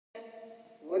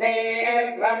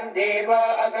दीर्घं देवो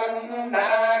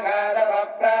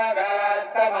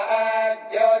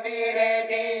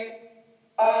असन्नागादवप्रागात्तमज्योतिरेति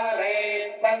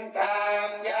आलयन्पन्थां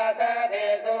यातवे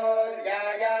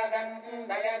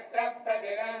सूर्यायागन्धयत्र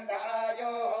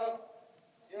प्रतिगन्धायोः.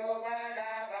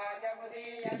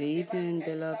 Good evening,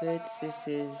 beloveds. This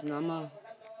is Nama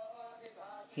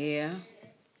here,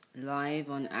 live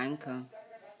on Anchor.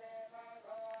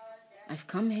 I've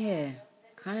come here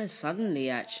kind of suddenly,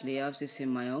 actually. I was just in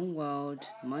my own world.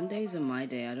 Mondays are my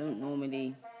day. I don't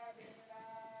normally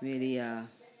really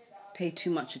pay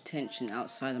too much attention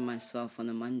outside of myself on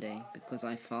a Monday because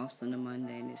I fast on a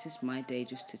Monday, and it's just my day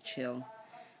just to chill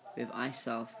with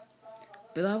myself.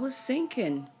 But I was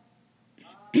thinking,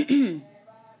 and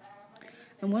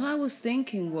what I was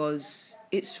thinking was,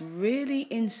 it's really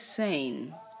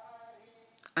insane.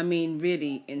 I mean,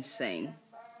 really insane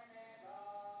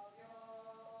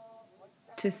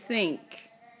to think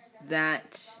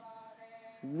that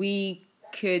we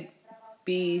could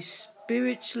be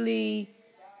spiritually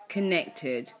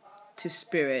connected to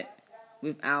spirit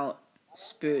without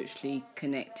spiritually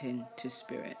connecting to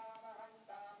spirit.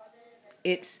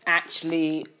 It's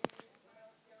actually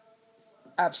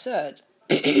absurd.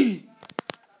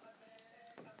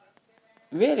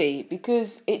 Really,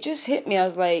 because it just hit me. I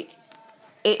was like,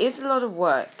 it is a lot of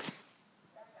work,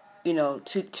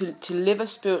 to live a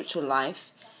spiritual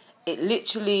life.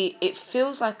 It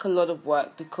feels like a lot of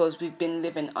work because we've been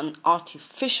living an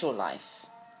artificial life.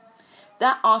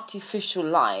 That artificial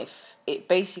life, it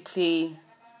basically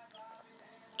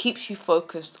keeps you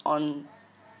focused on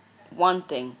one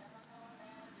thing,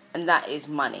 and that is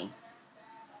money.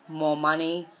 More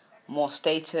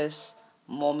status,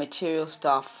 more material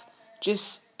stuff,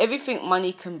 just everything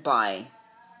money can buy.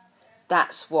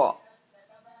 That's what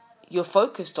you're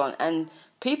focused on. And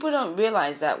people don't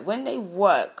realize that when they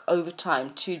work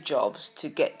overtime 2 jobs to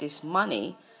get this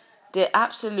money, they're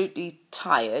absolutely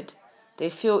tired.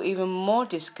 They feel even more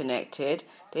disconnected.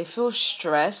 They feel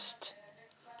stressed.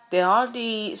 They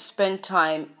hardly spend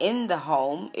time in the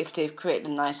home if they've created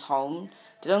a nice home.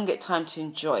 They don't get time to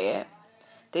enjoy it.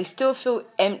 They still feel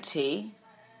empty.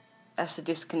 That's the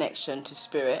disconnection to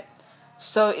spirit.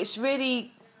 So it's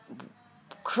really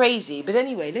crazy. But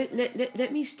anyway,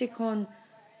 let me stick on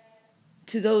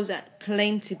to those that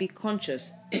claim to be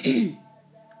conscious.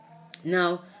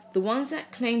 Now, the ones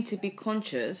that claim to be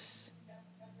conscious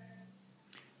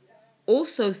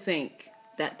also think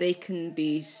that they can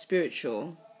be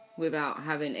spiritual without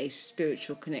having a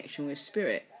spiritual connection with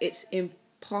spirit. It's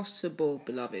impossible,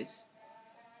 beloveds.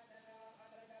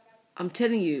 I'm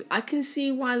telling you, I can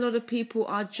see why a lot of people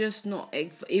are just not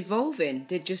evolving.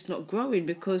 They're just not growing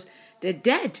because they're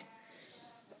dead.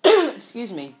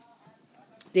 Excuse me.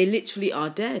 They literally are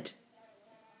dead.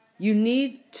 You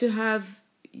need to have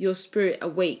your spirit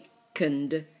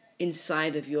awakened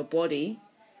inside of your body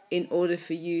in order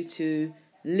for you to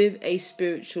live a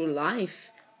spiritual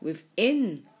life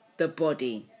within the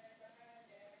body.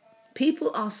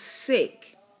 People are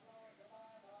sick,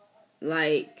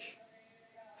 like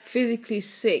physically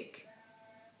sick,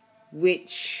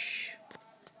 which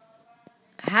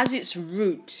has its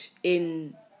root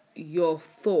in your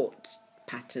thought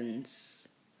patterns.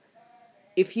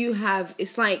 If you have,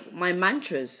 it's like my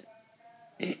mantras.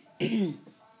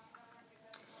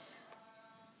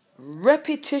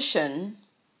 Repetition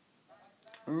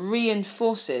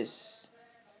reinforces.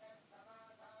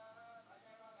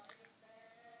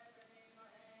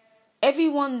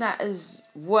 Everyone that has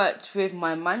worked with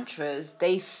my mantras,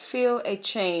 they feel a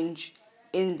change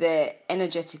in their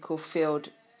energetical field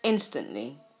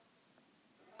instantly.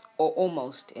 Or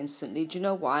almost instantly. Do you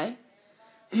know why?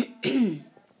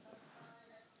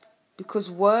 Because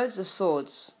words are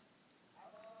swords.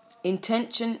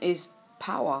 Intention is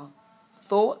power.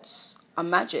 Thoughts are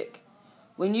magic.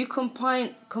 When you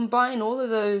combine all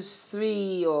of those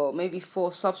 3 or maybe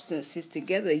 4 substances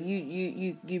together,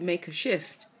 you make a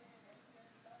shift.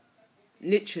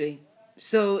 Literally.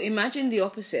 So imagine the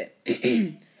opposite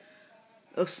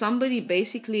of somebody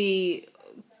basically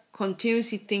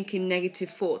continuously thinking negative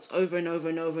thoughts over and over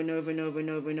and over and over and over and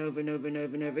over and over and over and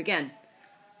over and over again.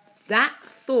 That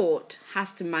thought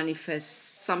has to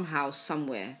manifest somehow,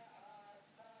 somewhere.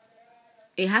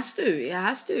 It has to.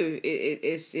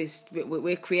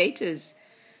 We're creators.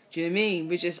 Do you know what I mean?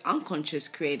 We're just unconscious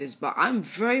creators. But I'm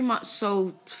very much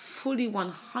so fully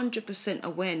 100%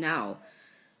 aware now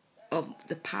of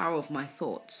the power of my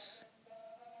thoughts.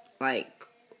 Like,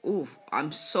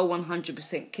 I'm so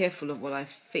 100% careful of what I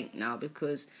think now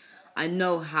because I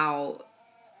know how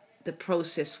the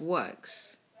process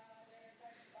works.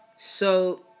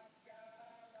 So,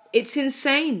 it's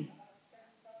insane.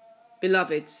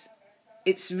 beloveds.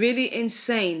 It's really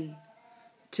insane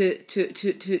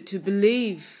to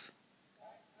believe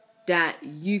that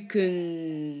you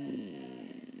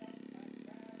can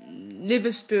live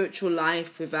a spiritual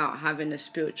life without having a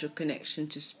spiritual connection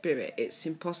to spirit. It's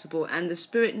impossible. And the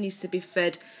spirit needs to be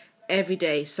fed every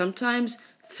day. Sometimes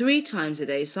 3 times a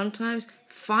day. Sometimes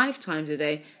 5 times a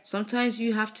day. Sometimes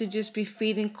you have to just be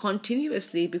feeding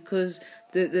continuously because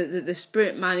the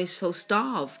spirit man is so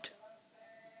starved.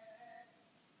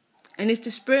 And if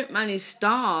the spirit man is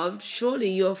starved, surely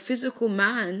your physical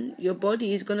man, your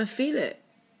body is going to feel it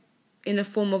in a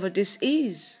form of a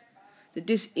dis-ease. The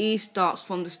dis-ease starts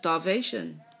from the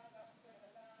starvation.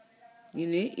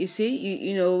 You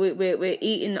see, we're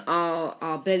eating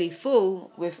our belly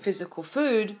full with physical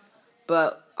food,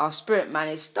 but our spirit man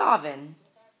is starving.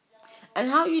 And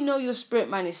how you know your spirit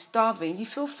man is starving? You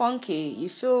feel funky, you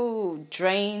feel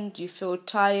drained, you feel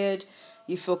tired,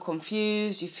 you feel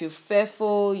confused, you feel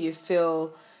fearful, you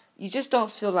just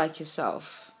don't feel like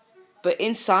yourself. But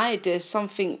inside, there's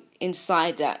something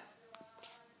inside that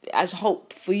has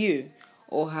hope for you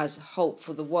or has hope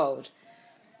for the world.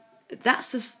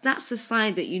 That's the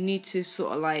sign that you need to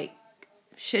sort of like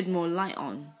shed more light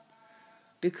on.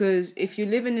 Because if you're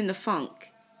living in the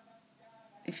funk,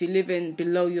 if you're living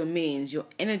below your means, your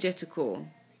energetical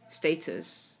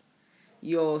status,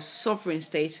 your sovereign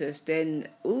status, then,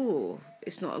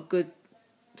 it's not a good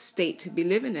state to be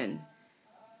living in.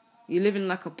 You're living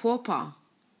like a pauper.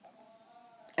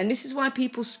 And this is why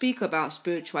people speak about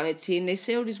spirituality and they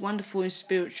say all these wonderful and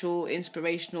spiritual,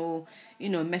 inspirational,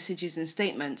 messages and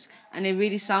statements. And they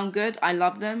really sound good. I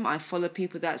love them. I follow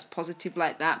people that's positive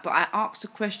like that. But I ask the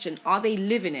question, are they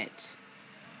living it?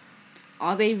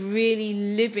 Are they really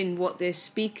living what they're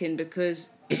speaking? Because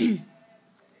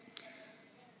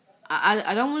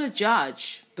I don't want to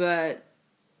judge, but,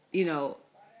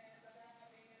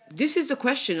 this is the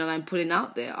question that I'm putting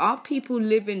out there. Are people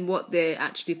living what they're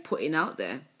actually putting out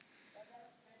there?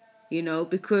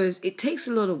 Because it takes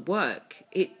a lot of work.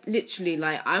 It literally,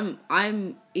 like, I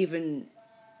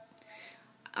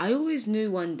always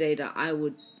knew one day that I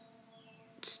would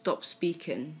stop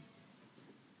speaking.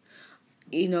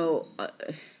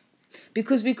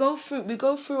 Because we go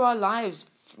through our lives.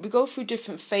 We go through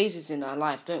different phases in our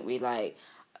life, don't we? Like,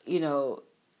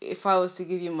 if I was to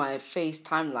give you my phase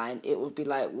timeline, it would be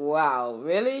like, wow,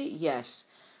 really? Yes.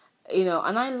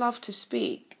 And I love to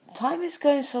speak. Time is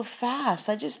going so fast.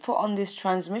 I just put on this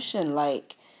transmission,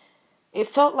 like, it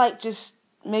felt like just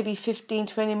maybe 15,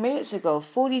 20 minutes ago.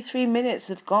 43 minutes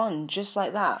have gone, just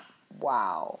like that.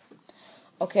 Wow.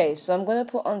 Okay, so I'm going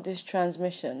to put on this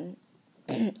transmission.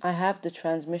 I have the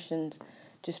transmissions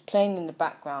just playing in the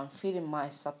background, feeding my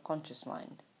subconscious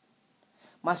mind.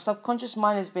 My subconscious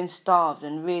mind has been starved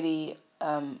and really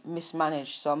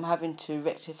mismanaged, so I'm having to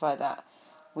rectify that.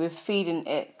 We're feeding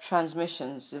it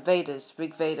transmissions, the Vedas,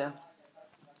 Rig Veda.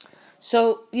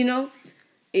 So,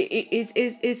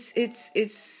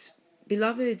 it's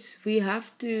beloveds, we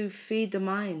have to feed the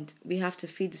mind. We have to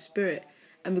feed the spirit.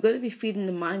 And we've got to be feeding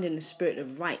the mind and the spirit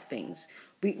of right things.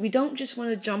 We don't just want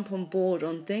to jump on board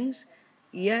on things.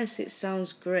 Yes, it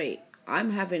sounds great.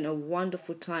 I'm having a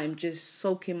wonderful time just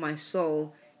soaking my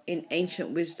soul in ancient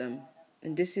wisdom.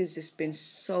 And this has just been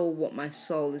so what my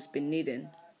soul has been needing.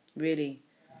 Really.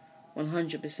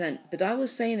 100%. But I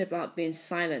was saying about being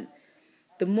silent.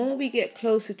 The more we get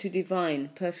closer to divine,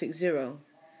 perfect zero,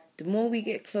 the more we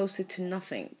get closer to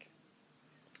nothing,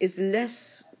 is the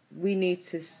less we need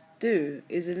to do.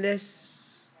 Is the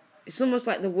less. It's almost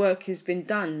like the work has been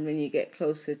done when you get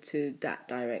closer to that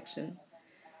direction.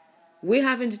 We're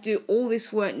having to do all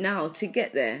this work now to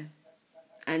get there.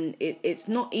 And it's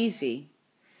not easy.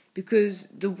 Because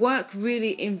the work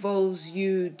really involves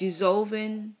you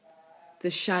dissolving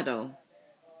the shadow,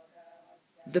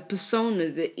 the persona,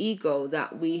 the ego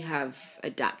that we have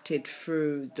adapted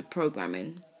through the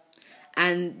programming.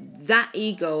 And that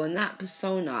ego and that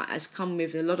persona has come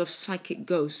with a lot of psychic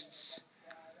ghosts,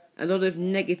 a lot of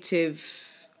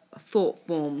negative thought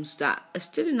forms that are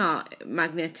still in our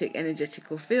magnetic,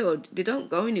 energetical field. They don't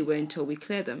go anywhere until we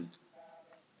clear them.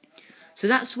 So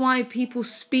that's why people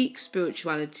speak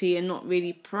spirituality and not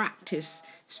really practice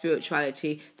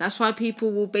spirituality. That's why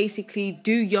people will basically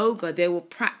do yoga. They will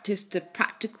practice the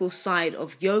practical side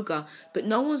of yoga, but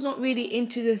no one's not really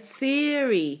into the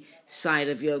theory side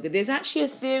of yoga. There's actually a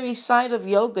theory side of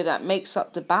yoga that makes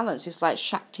up the balance. It's like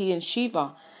Shakti and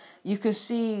Shiva. You can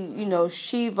see,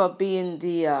 Shiva being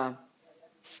the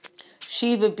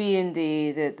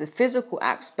physical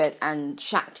aspect and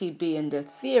Shakti being the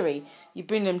theory. You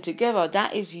bring them together.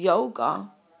 That is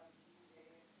yoga.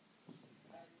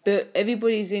 But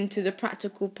everybody's into the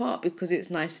practical part because it's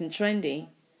nice and trendy.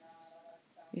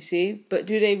 You see? But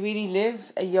do they really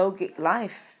live a yogic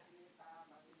life?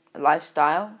 A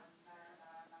lifestyle?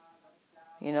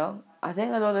 You know? I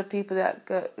think a lot of people that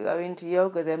go into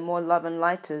yoga, they're more love and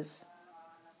lighters.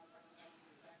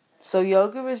 So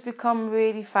yoga has become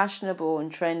really fashionable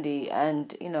and trendy,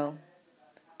 and, you know,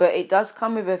 but it does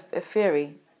come with a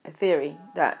theory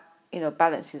that, you know,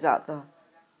 balances out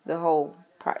the whole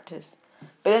practice.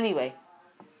 But anyway,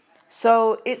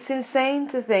 so it's insane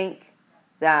to think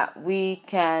that we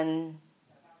can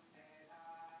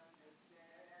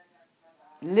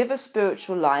live a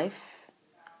spiritual life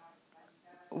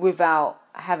without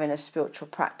having a spiritual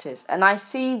practice. And I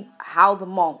see how the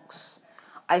monks,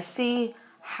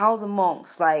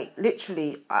 like,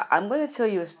 literally, I'm going to tell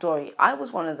you a story. I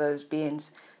was one of those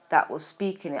beings that was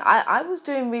speaking it. I was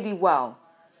doing really well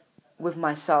with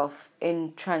myself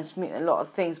in transmitting a lot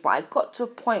of things, but I got to a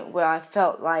point where I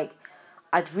felt like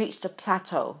I'd reached a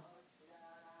plateau.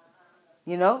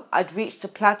 You know, I'd reached a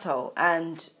plateau,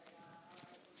 and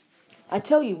I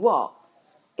tell you what,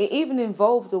 it even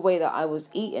involved the way that I was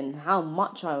eating, how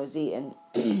much I was eating.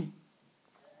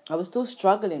 I was still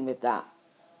struggling with that.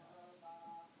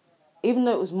 Even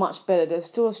though it was much better, there was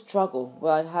still a struggle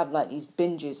where I'd have like these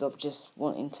binges of just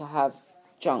wanting to have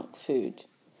junk food.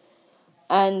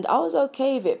 And I was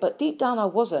okay with it, but deep down I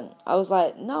wasn't. I was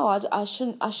like, no, I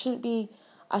shouldn't be,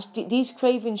 these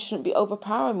cravings shouldn't be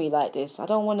overpowering me like this. I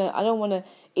don't want to,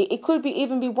 it could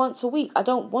even be once a week. I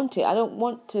don't want it. I don't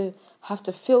want to have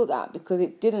to feel that because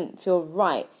it didn't feel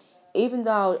right. Even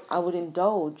though I would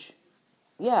indulge,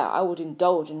 I would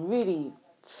indulge and really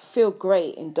feel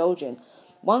great indulging.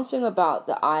 One thing about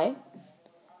the eye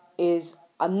is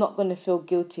I'm not going to feel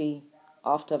guilty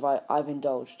after I've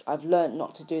indulged. I've learned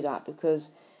not to do that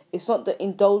because it's not the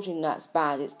indulging that's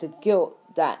bad. It's the guilt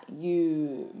that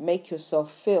you make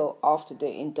yourself feel after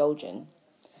the indulging.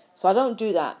 So I don't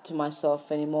do that to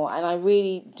myself anymore. And I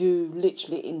really do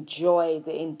literally enjoy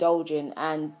the indulging.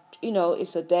 And, you know,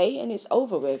 it's a day and it's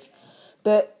over with.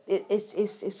 But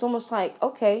it's almost like,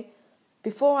 okay,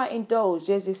 before I indulge,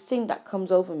 there's this thing that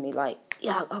comes over me like,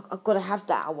 yeah, I've got to have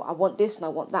that. I want this and I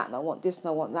want that and I want this and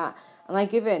I want that. And I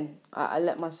give in. I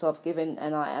let myself give in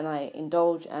and I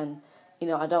indulge and, you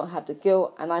know, I don't have the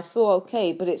guilt and I feel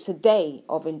okay. But it's a day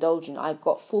of indulging. I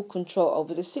got full control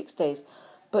over the 6 days.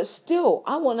 But still,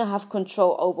 I want to have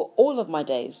control over all of my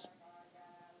days.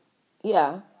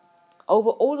 Yeah, over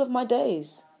all of my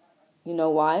days. You know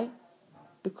why?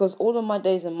 Because all of my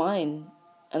days are mine.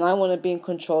 And I want to be in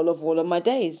control of all of my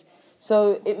days.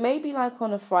 So it may be like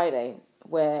on a Friday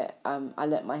where I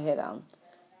let my hair down.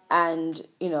 And,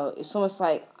 you know, it's almost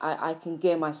like I can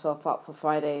gear myself up for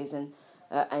Fridays and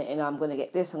I'm going to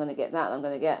get this, I'm going to get that, I'm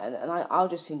going to get... And I'll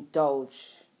just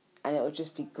indulge and it will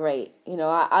just be great. You know,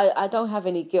 I don't have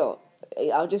any guilt.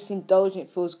 I'll just indulge and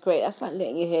it feels great. That's like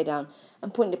letting your hair down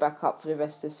and putting it back up for the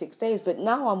rest of the 6 days. But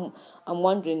now I'm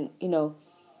wondering, you know,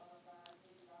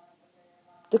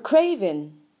 the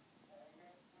craving,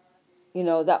 you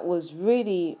know, that was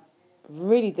really,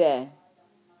 really there.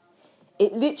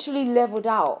 It literally leveled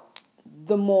out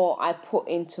the more I put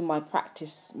into my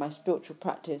practice, my spiritual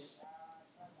practice.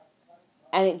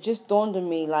 And it just dawned on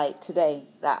me like today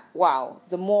that, wow,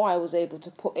 the more I was able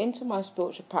to put into my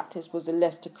spiritual practice was the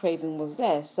less the craving was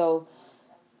there. So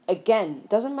again,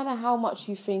 doesn't matter how much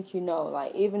you think you know,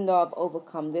 like even though I've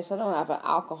overcome this, I don't have an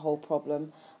alcohol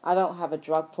problem. I don't have a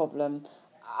drug problem.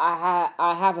 I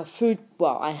had a food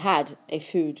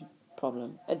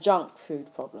problem, a junk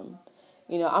food problem.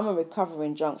 You know, I'm a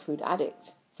recovering junk food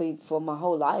addict for my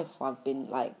whole life. I've been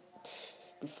like,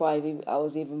 before I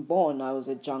was even born, I was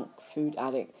a junk food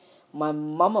addict. My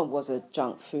mama was a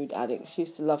junk food addict. She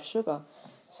used to love sugar.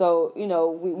 So, you know,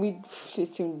 we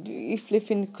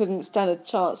flipping couldn't stand a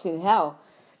chance in hell.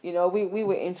 You know, we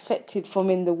were infected from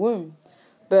in the womb.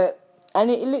 And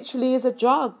it literally is a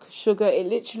drug, sugar. It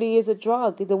literally is a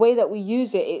drug. The way that we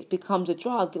use it, it becomes a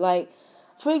drug. Like,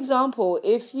 for example,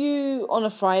 if you, on a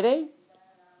Friday,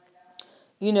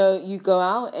 you know, you go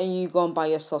out and you go and buy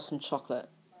yourself some chocolate.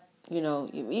 You know,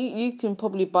 you can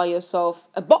probably buy yourself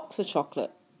a box of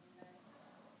chocolate.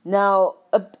 Now,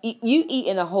 you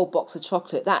eating a whole box of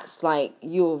chocolate, that's like,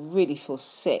 you'll really feel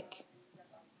sick,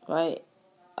 right?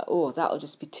 Oh, that'll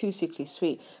just be too sickly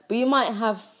sweet. But you might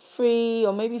have 3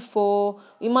 or maybe 4.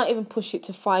 You might even push it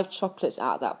to 5 chocolates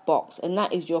out of that box. And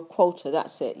that is your quota.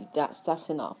 That's it. That's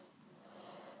enough.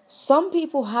 Some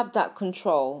people have that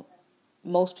control.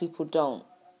 Most people don't.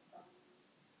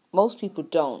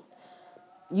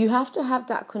 You have to have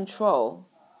that control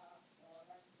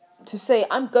to say,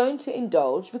 I'm going to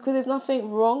indulge, because there's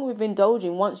nothing wrong with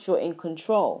indulging once you're in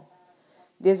control.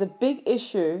 There's a big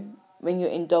issue when you're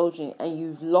indulging and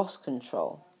you've lost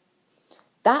control.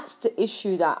 That's the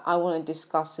issue that I want to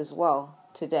discuss as well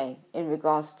today in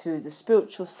regards to the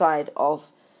spiritual side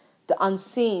of the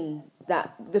unseen,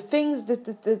 that the things,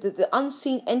 the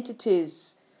unseen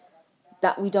entities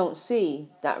that we don't see,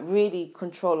 that really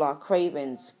control our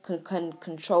cravings, can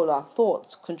control our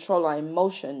thoughts, control our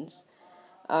emotions,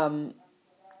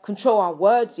 control our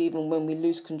words even when we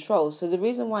lose control. So the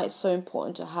reason why it's so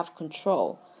important to have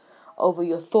control over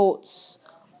your thoughts,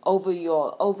 over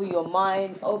your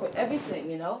mind, over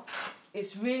everything,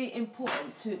 it's really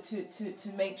important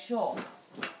to make sure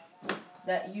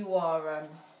that you are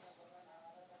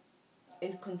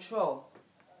in control.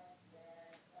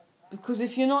 Because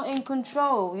if you're not in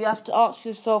control, you have to ask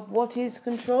yourself, what is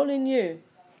controlling you?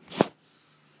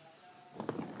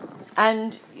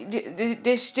 And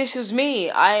this was me.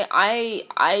 I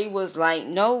was like,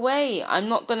 no way, I'm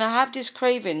not gonna have this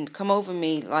craving come over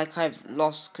me like I've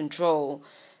lost control,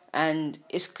 and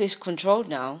it's controlled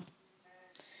now.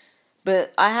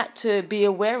 But I had to be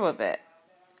aware of it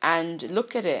and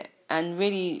look at it and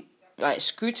really like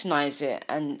scrutinize it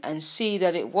and see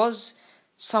that it was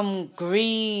some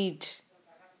greedy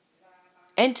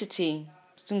entity,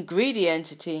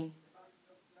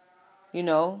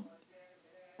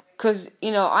 because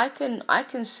I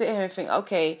can sit here and think,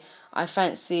 okay, I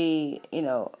fancy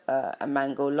a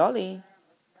mango lolly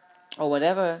or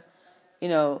whatever,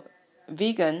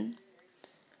 vegan,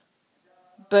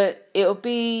 but it'll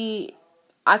be,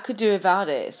 I could do without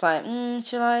it. It's like,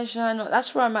 should I not?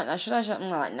 That's where I'm at now. Should I? I'm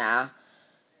like, nah.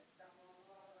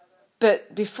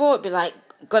 But before it'd be like,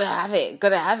 gotta have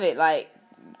it, like,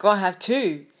 gotta have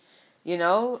two,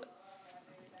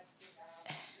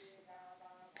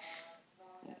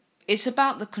 It's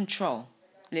about the control,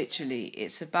 literally.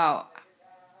 It's about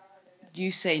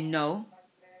you say no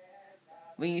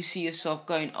when you see yourself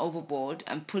going overboard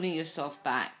and pulling yourself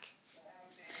back.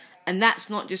 And that's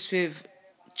not just with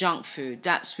junk food.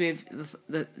 That's with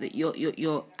I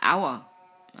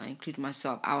include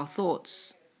myself, our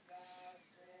thoughts,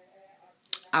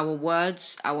 our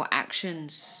words, our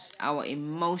actions, our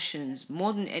emotions.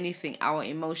 More than anything, our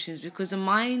emotions, because the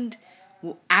mind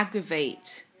will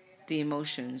aggravate the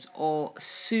emotions or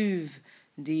soothe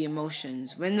the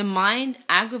emotions. When the mind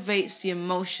aggravates the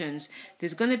emotions,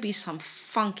 there's going to be some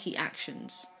funky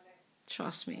actions.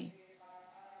 Trust me.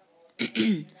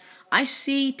 I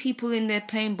see people in their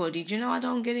pain body. Do you know I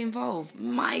don't get involved?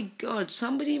 My God,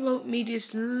 somebody wrote me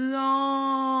this long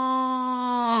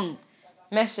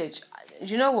message. Do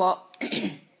you know what?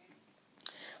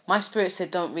 My spirit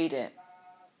said, don't read it.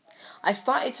 I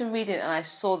started to read it and I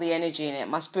saw the energy in it.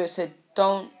 My spirit said,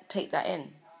 don't take that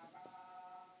in.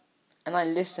 And I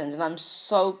listened, and I'm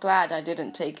so glad I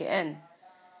didn't take it in.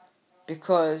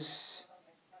 Because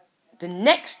the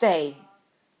next day,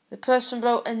 the person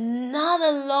wrote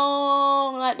another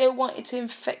long, like they wanted to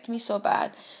infect me so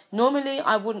bad. Normally,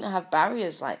 I wouldn't have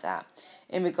barriers like that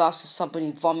in regards to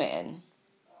somebody vomiting.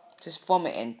 Just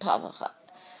vomiting.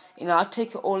 I'd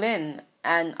take it all in,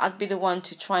 and I'd be the one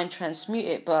to try and transmute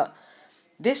it. But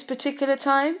this particular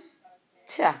time,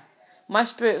 my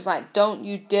spirit was like, don't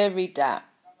you dare read that.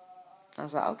 I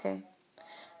was like, okay.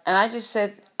 And I just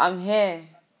said, I'm here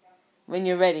when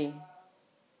you're ready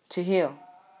to heal.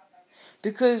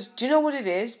 Because, do you know what it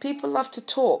is? People love to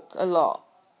talk a lot,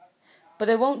 but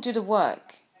they won't do the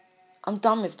work. I'm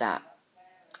done with that.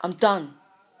 I'm done.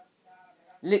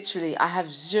 Literally, I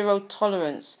have zero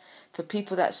tolerance for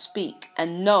people that speak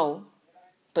and know,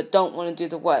 but don't want to do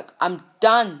the work. I'm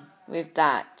done with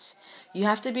that. You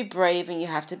have to be brave and you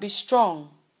have to be strong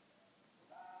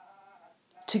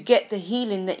to get the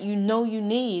healing that you know you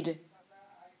need.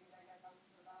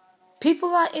 People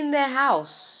are in their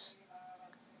house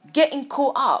getting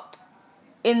caught up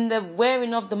in the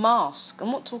wearing of the mask.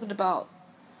 I'm not talking about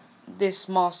this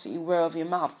mask that you wear over your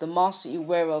mouth, the mask that you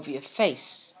wear over your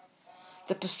face,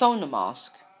 the persona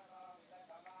mask.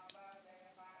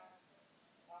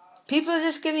 People are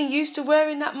just getting used to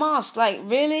wearing that mask. Like,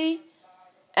 really?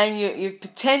 And you're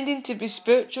pretending to be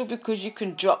spiritual because you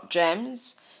can drop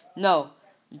gems? No.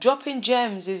 Dropping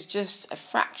gems is just a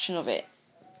fraction of it.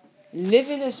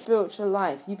 Living a spiritual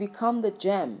life, you become the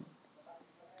gem.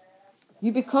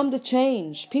 You become the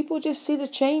change. People just see the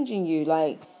change in you.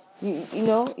 Like,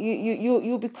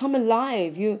 you become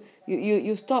alive. You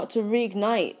start to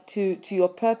reignite to your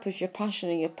purpose, your passion,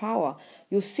 and your power.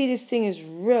 You'll see this thing is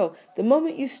real. The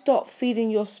moment you stop feeding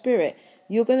your spirit,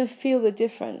 you're going to feel the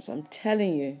difference. I'm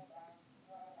telling you.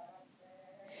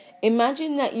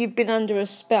 Imagine that you've been under a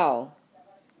spell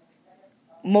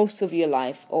most of your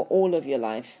life or all of your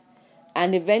life,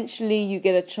 and eventually you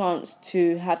get a chance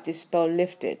to have this spell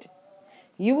lifted,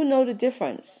 you will know the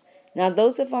difference. Now,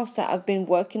 those of us that have been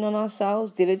working on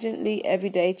ourselves diligently every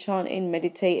day, chanting,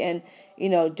 meditating,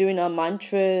 doing our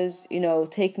mantras,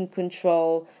 taking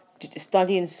control,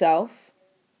 studying self,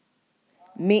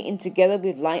 meeting together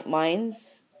with like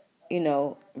minds,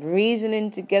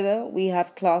 reasoning together. We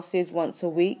have classes once a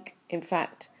week, in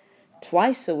fact,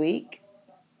 twice a week,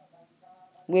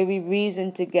 where we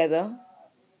reason together.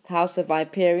 House of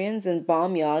Hyperions and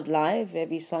Barnyard Live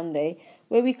every Sunday,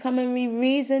 where we come and we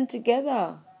reason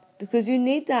together, because you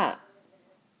need that.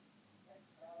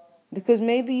 Because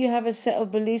maybe you have a set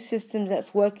of belief systems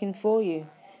that's working for you.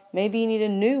 Maybe you need a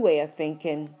new way of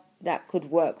thinking that could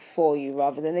work for you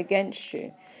rather than against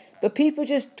you. But people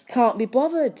just can't be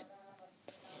bothered.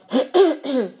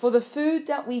 For the food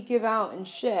that we give out and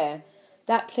share,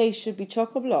 that place should be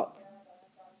chock-a-block.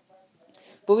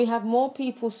 But we have more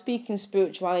people speaking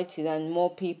spirituality than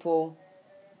more people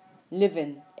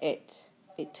living it.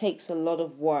 It takes a lot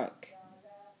of work.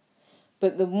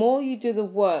 But the more you do the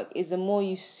work is the more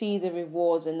you see the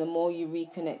rewards and the more you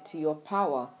reconnect to your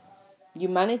power.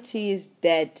 Humanity is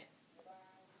dead.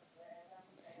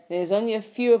 There's only a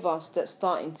few of us that's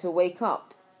starting to wake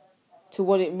up to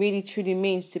what it really truly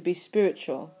means to be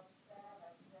spiritual.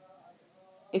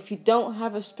 If you don't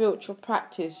have a spiritual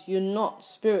practice, you're not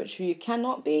spiritual. You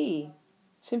cannot be.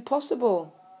 It's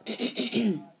impossible.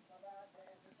 Excuse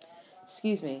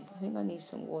me. I think I need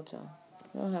some water.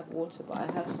 I don't have water, but I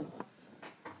have some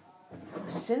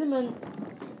cinnamon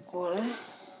water.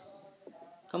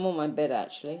 I'm on my bed,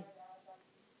 actually.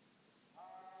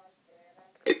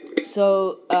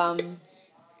 So,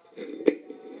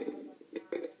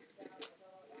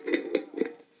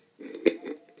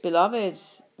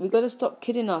 beloveds, we got to stop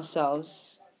kidding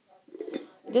ourselves.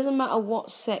 It doesn't matter what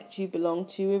sect you belong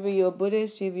to, whether you're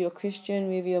Buddhist, whether you're Christian,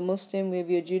 whether you're Muslim, whether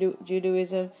you're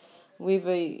Judaism,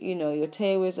 whether you're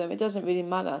Taoism. It doesn't really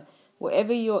matter.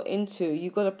 Whatever you're into, you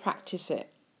got to practice it.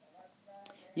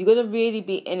 You got to really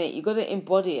be in it. You got to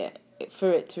embody it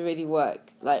for it to really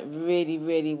work. Like really,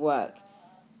 really work.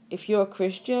 If you're a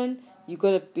Christian, you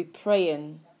got to be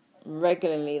praying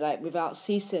regularly, like without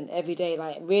ceasing every day.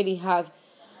 Like really have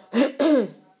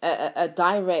a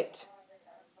direct,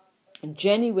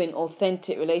 genuine,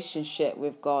 authentic relationship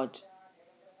with God.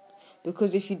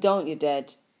 Because if you don't, you're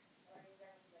dead.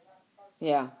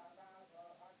 Yeah.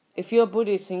 If you're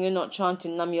Buddhist and you're not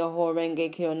chanting Nam Myoho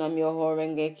Renge Kyo, Nam Myoho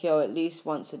Renge Kyo at least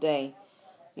once a day,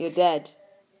 you're dead.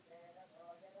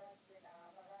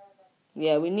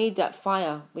 Yeah, we need that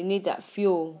fire. We need that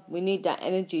fuel. We need that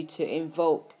energy to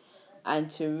invoke and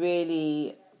to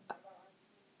really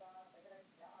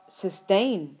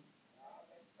sustain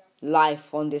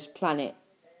life on this planet,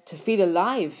 to feel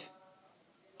alive,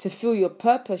 to feel your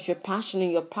purpose, your passion,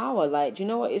 and your power. Like, do you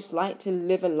know what it's like to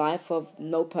live a life of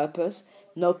no purpose,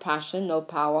 no passion, no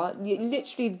power? You're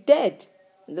literally dead.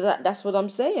 That's what I'm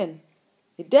saying.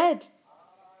 You're dead.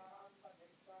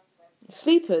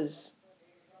 Sleepers,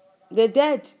 they're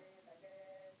dead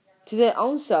to their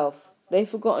own self. They've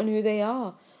forgotten who they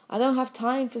are. I don't have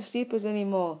time for sleepers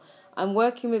anymore. I'm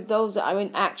working with those that are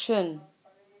in action.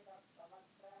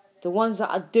 The ones that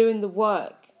are doing the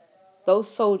work.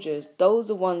 Those soldiers, those are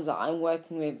the ones that I'm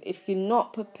working with. If you're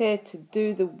not prepared to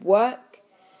do the work,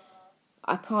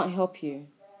 I can't help you.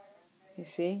 You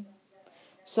see?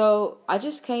 So I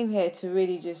just came here to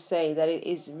really just say that it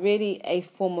is really a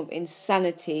form of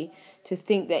insanity to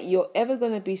think that you're ever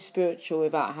going to be spiritual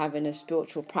without having a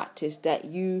spiritual practice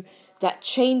that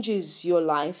changes your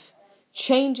life,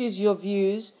 changes your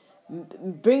views,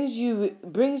 brings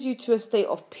you to a state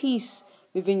of peace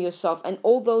within yourself and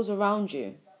all those around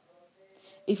you.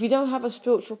 If you don't have a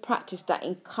spiritual practice that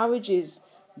encourages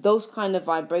those kind of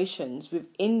vibrations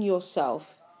within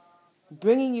yourself,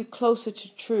 bringing you closer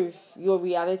to truth, your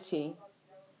reality,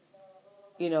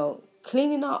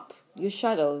 cleaning up your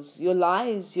shadows, your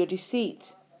lies, your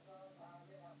deceit,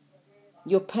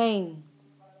 your pain,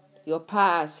 your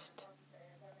past,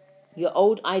 your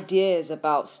old ideas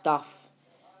about stuff,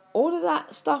 all of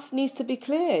that stuff needs to be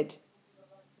cleared.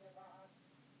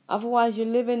 Otherwise, you're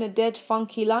living a dead,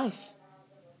 funky life,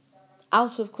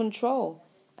 out of control,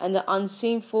 and the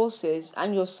unseen forces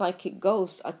and your psychic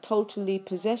ghosts are totally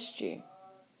possessed you.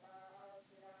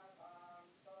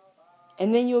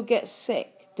 And then you'll get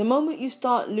sick. The moment you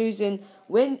start losing,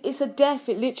 when it's a death,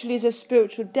 it literally is a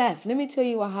spiritual death. Let me tell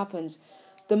you what happens.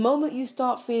 The moment you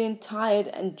start feeling tired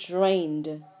and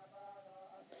drained,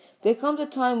 there comes a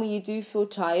time when you do feel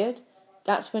tired.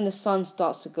 That's when the sun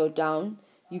starts to go down.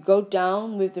 You go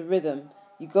down with the rhythm.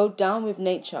 You go down with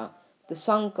nature. The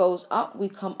sun goes up, we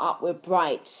come up, we're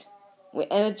bright. We're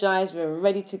energized, we're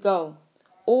ready to go.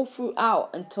 All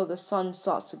throughout until the sun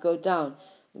starts to go down.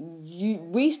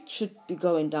 We should be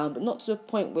going down, but not to the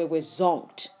point where we're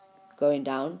zonked going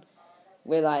down.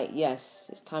 We're like, yes,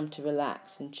 it's time to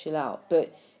relax and chill out.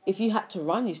 But if you had to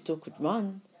run, you still could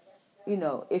run.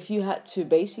 If you had to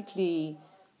basically,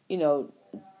 do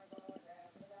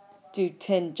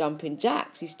 10 jumping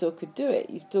jacks, you still could do it.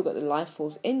 You still got the life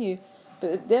force in you.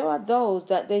 But there are those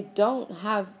that they don't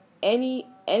have any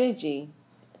energy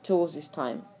towards this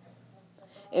time.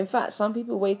 In fact, some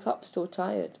people wake up still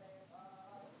tired.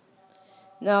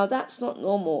 Now, that's not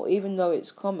normal, even though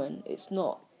it's common. It's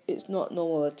not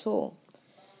normal at all.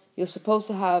 You're supposed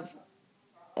to have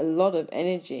a lot of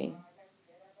energy.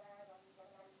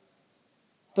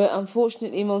 But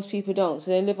unfortunately, most people don't.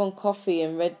 So they live on coffee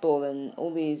and Red Bull and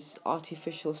all these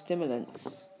artificial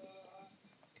stimulants.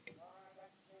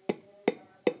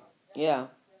 Yeah.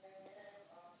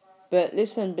 But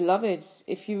listen, beloveds,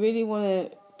 if you really want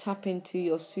to tap into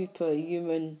your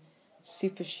superhuman,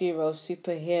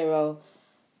 superhero,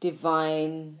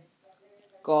 divine,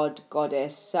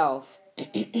 goddess self,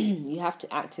 you have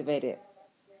to activate it.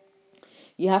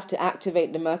 You have to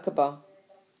activate the Merkaba.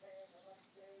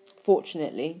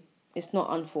 Fortunately, it's not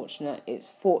unfortunate, it's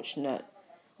fortunate.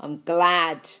 I'm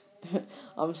glad.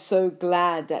 I'm so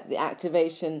glad that the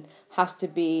activation has to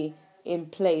be in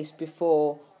place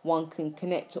before one can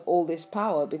connect to all this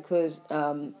power, because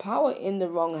power in the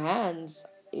wrong hands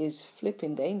is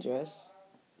flipping dangerous.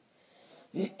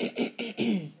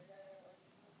 We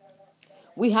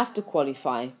have to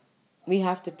qualify. We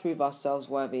have to prove ourselves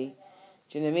worthy.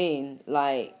 Do you know what I mean?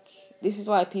 Like, this is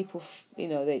why people,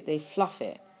 they fluff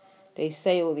it. They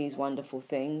say all these wonderful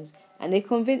things and they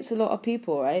convince a lot of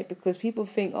people, right? Because people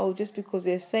think, oh, just because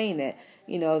they're saying it,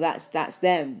 that's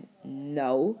them.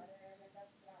 No.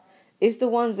 It's the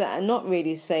ones that are not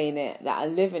really saying it, that are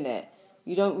living it.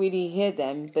 You don't really hear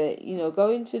them, but, go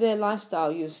into their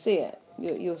lifestyle, you'll see it.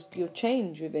 You'll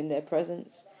change within their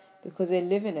presence because they're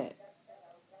living it.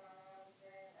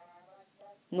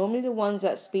 Normally the ones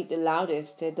that speak the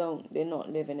loudest, they're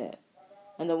not living it.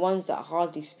 And the ones that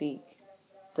hardly speak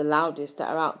the loudest, that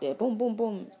are out there, boom, boom,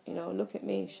 boom, look at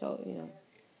me,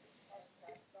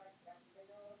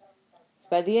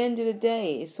 But at the end of the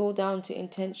day, it's all down to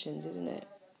intentions, isn't it?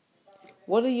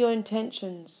 What are your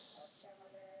intentions?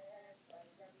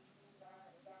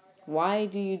 Why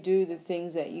do you do the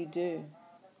things that you do?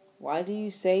 Why do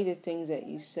you say the things that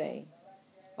you say?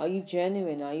 Are you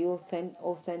genuine? Are you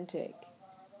authentic?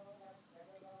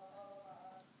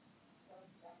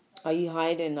 Are you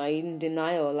hiding? Are you in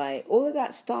denial? Like, all of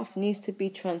that stuff needs to be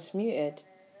transmuted.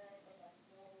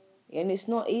 And it's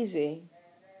not easy.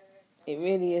 It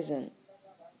really isn't.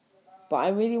 But I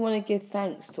really want to give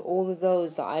thanks to all of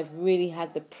those that I've really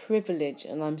had the privilege,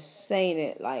 and I'm saying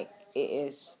it like it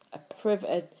is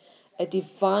a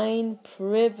divine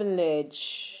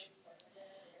privilege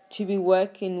to be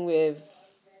working with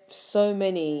so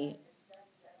many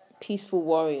peaceful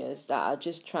warriors that are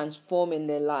just transforming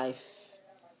their life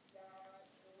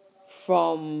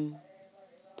from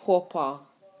pauper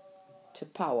to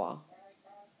power.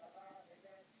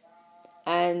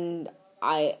 And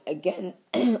I again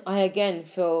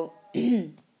feel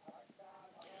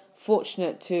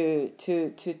fortunate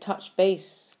to touch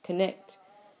base, connect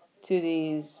to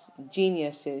these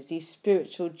geniuses, these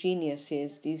spiritual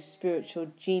geniuses, these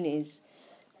spiritual genies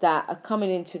that are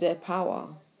coming into their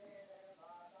power.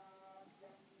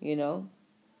 When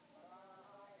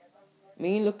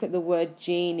you look at the word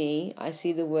genie, I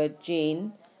see the word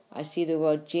gene, I see the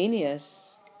word genius,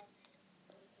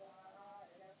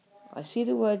 I see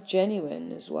the word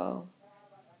genuine as well.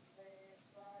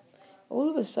 All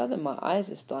of a sudden my eyes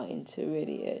are starting to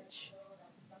really itch.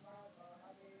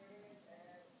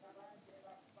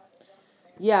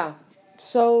 Yeah,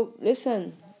 so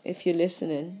listen, if you're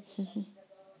listening,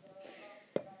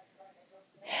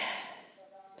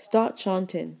 start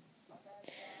chanting.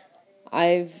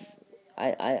 I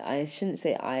shouldn't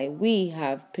say we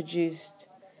have produced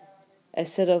a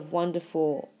set of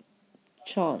wonderful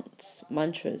chants,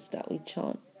 mantras that we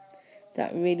chant,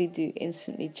 that really do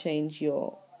instantly change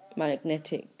your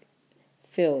magnetic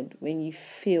field when you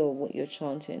feel what you're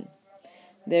chanting.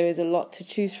 There is a lot to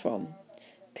choose from.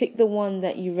 Pick the one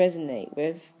that you resonate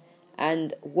with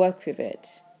and work with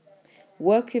it.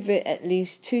 Work with it at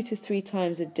least 2 to 3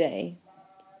 times a day.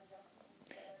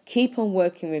 Keep on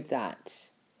working with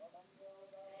that.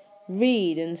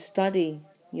 Read and study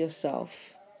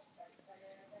yourself.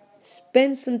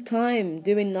 Spend some time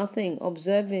doing nothing,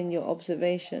 observing your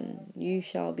observation. You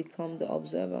shall become the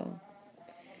observer.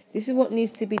 This is what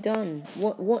needs to be done.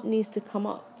 What needs to come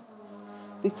up.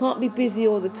 We can't be busy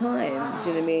all the time. Do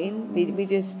you know what I mean? We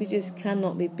just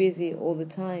cannot be busy all the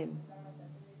time.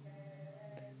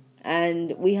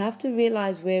 And we have to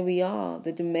realize where we are,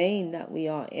 the domain that we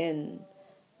are in.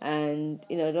 And,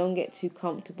 don't get too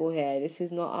comfortable here. This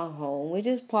is not our home. We're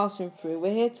just passing through.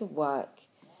 We're here to work.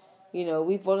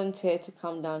 We volunteered to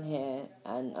come down here.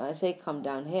 And I say come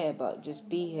down here, but just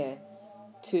be here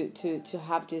to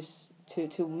have this,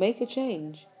 to make a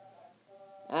change.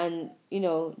 And,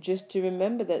 just to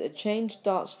remember that the change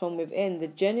starts from within. The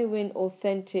genuine,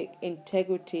 authentic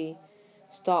integrity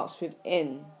starts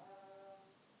within.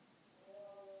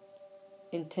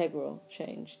 Integral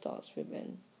change starts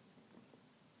within.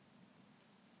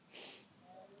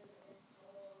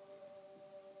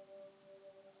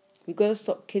 We've got to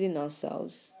stop kidding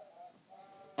ourselves.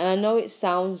 And I know it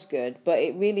sounds good, but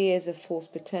it really is a false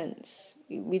pretense.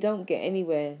 We don't get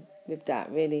anywhere with that,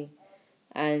 really.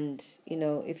 And,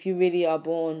 if you really are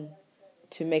born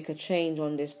to make a change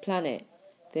on this planet,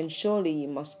 then surely you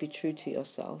must be true to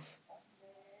yourself.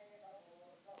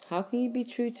 How can you be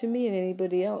true to me and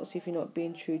anybody else if you're not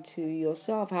being true to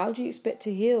yourself? How do you expect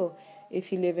to heal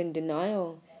if you live in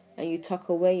denial and you tuck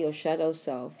away your shadow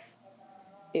self?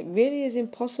 It really is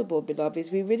impossible, beloveds.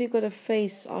 We really got to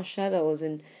face our shadows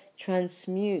and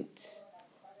transmute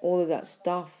all of that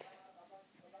stuff.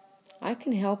 I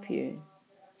can help you.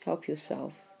 Help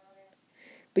yourself.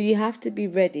 But you have to be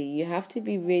ready. You have to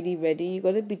be really ready. You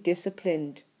got to be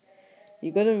disciplined.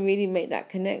 You got to really make that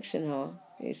connection,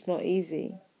 It's not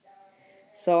easy.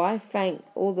 So I thank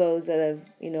all those that have,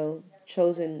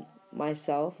 chosen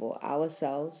myself or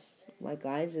ourselves, my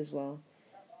guides as well,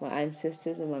 my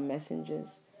ancestors and my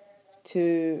messengers,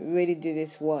 to really do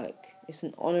this work. It's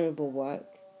an honorable work.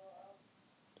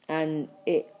 And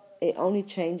it only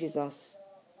changes us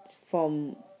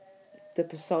from the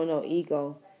personal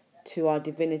ego to our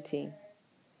divinity.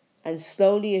 And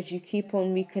slowly, as you keep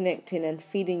on reconnecting and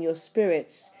feeding your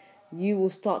spirits, you will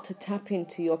start to tap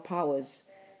into your powers,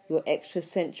 your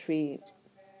extrasensory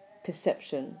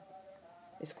perception.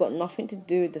 It's got nothing to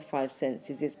do with the five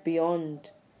senses. It's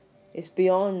beyond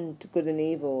good and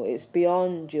evil. It's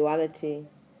beyond duality.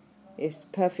 It's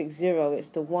perfect zero. It's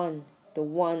the one, the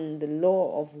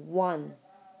law of one.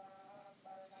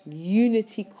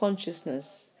 Unity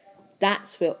consciousness.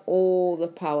 That's where all the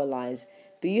power lies.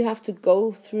 But you have to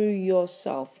go through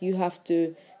yourself. You have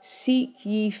to seek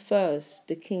ye first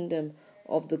the kingdom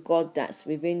of the God that's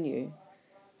within you.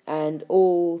 And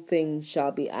all things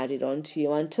shall be added unto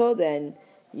you. Until then,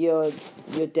 you're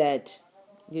dead.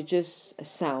 You're just a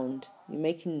sound. You're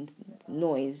making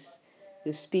noise.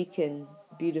 You're speaking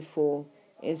beautiful,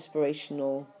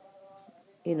 inspirational,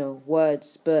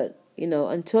 words. But,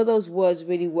 until those words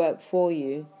really work for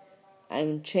you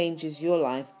and changes your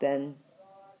life, then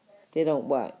they don't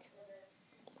work.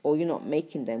 Or you're not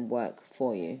making them work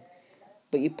for you.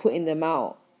 But you're putting them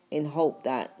out in hope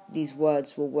that these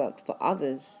words will work for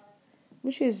others,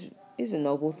 which is a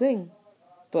noble thing.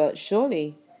 But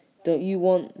surely, don't you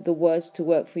want the words to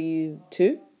work for you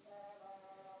too?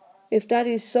 If that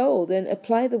is so, then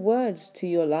apply the words to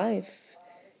your life.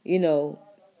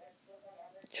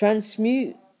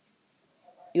 Transmute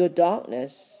your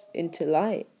darkness into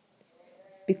light.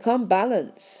 Become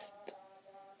balanced.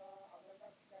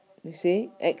 You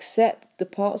see? Accept the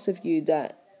parts of you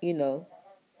that,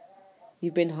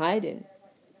 you've been hiding.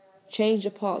 Change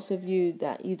the parts of you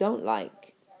that you don't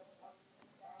like.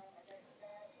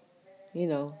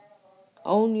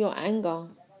 Own your anger.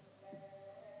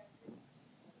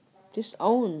 Just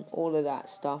own all of that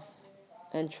stuff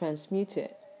and transmute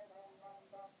it.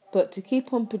 But to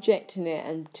keep on projecting it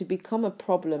and to become a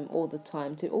problem all the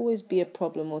time, to always be a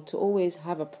problem or to always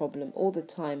have a problem all the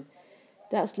time,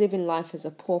 that's living life as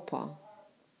a pauper.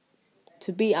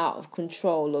 To be out of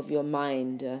control of your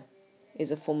mind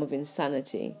is a form of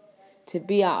insanity. To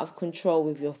be out of control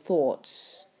with your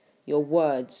thoughts, your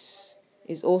words,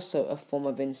 is also a form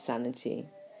of insanity.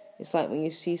 It's like when you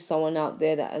see someone out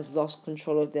there that has lost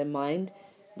control of their mind,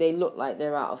 they look like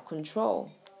they're out of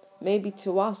control. Maybe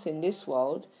to us in this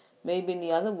world, maybe in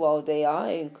the other world they are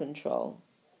in control.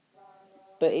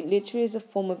 But it literally is a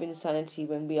form of insanity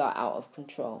when we are out of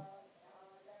control.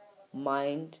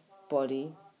 Mind,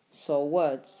 body, soul,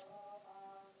 words.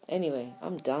 Anyway,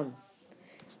 I'm done.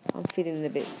 I'm feeling a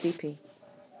bit sleepy.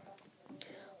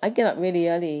 I get up really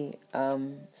early,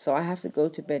 so I have to go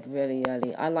to bed really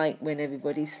early. I like when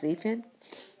everybody's sleeping.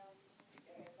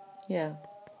 Yeah,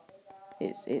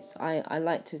 I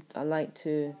like to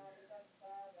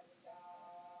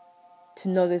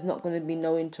know there's not going to be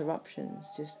no interruptions,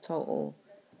 just total.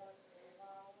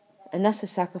 And that's a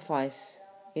sacrifice.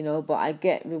 But I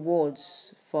get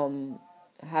rewards from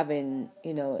having,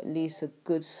 at least a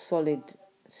good, solid,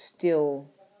 still,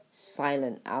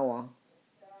 silent hour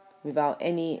without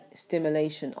any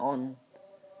stimulation on,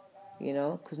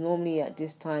 because normally at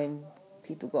this time,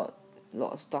 people got a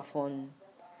lot of stuff on.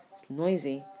 It's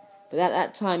noisy. But at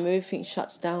that time, everything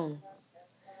shuts down.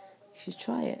 You should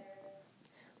try it.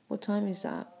 What time is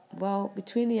that? Well,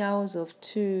 between the hours of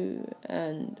 2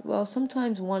 and,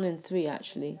 sometimes 1 and 3,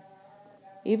 actually.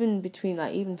 Even between,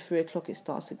 even 3 o'clock, it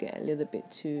starts to get a little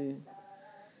bit too...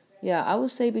 Yeah, I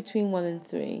would say between 1 and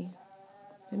 3.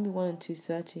 Maybe 1 and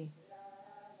 2:30.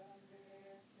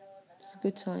 It's a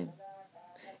good time.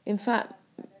 In fact,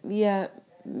 yeah,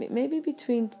 maybe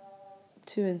between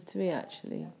 2 and 3,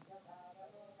 actually.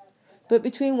 But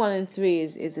between 1 and 3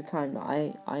 is the time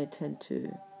that I tend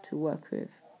to work with.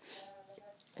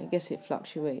 I guess it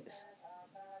fluctuates.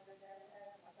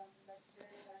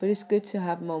 But it's good to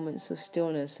have moments of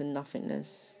stillness and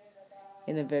nothingness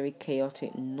in a very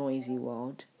chaotic, noisy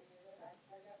world.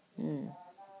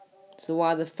 So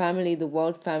while the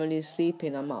world family is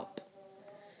sleeping, I'm up.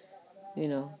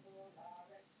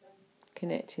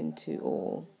 Connecting to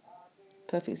all.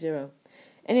 Perfect zero.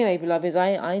 Anyway, beloveds,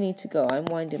 I need to go. I'm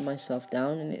winding myself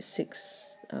down, and it's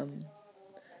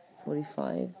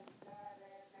 6:45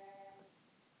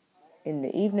 in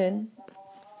the evening,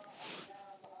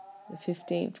 the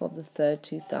 15th of the 3rd,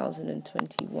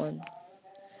 2021.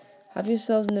 Have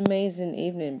yourselves an amazing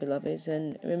evening, beloveds,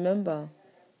 and remember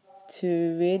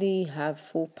to really have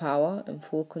full power and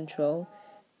full control,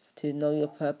 to know your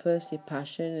purpose, your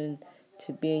passion, and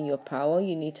to be in your power.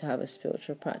 You need to have a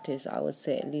spiritual practice. I would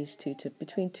say at least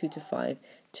between 2 to 5.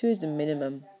 2 is the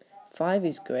minimum. 5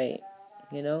 is great.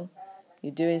 You're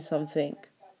doing something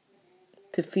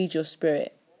to feed your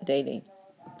spirit daily.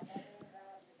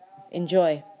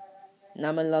 Enjoy.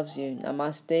 Nama loves you.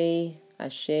 Namaste.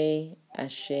 Ashe.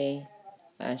 Ashe.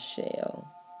 Asheo.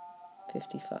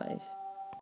 55.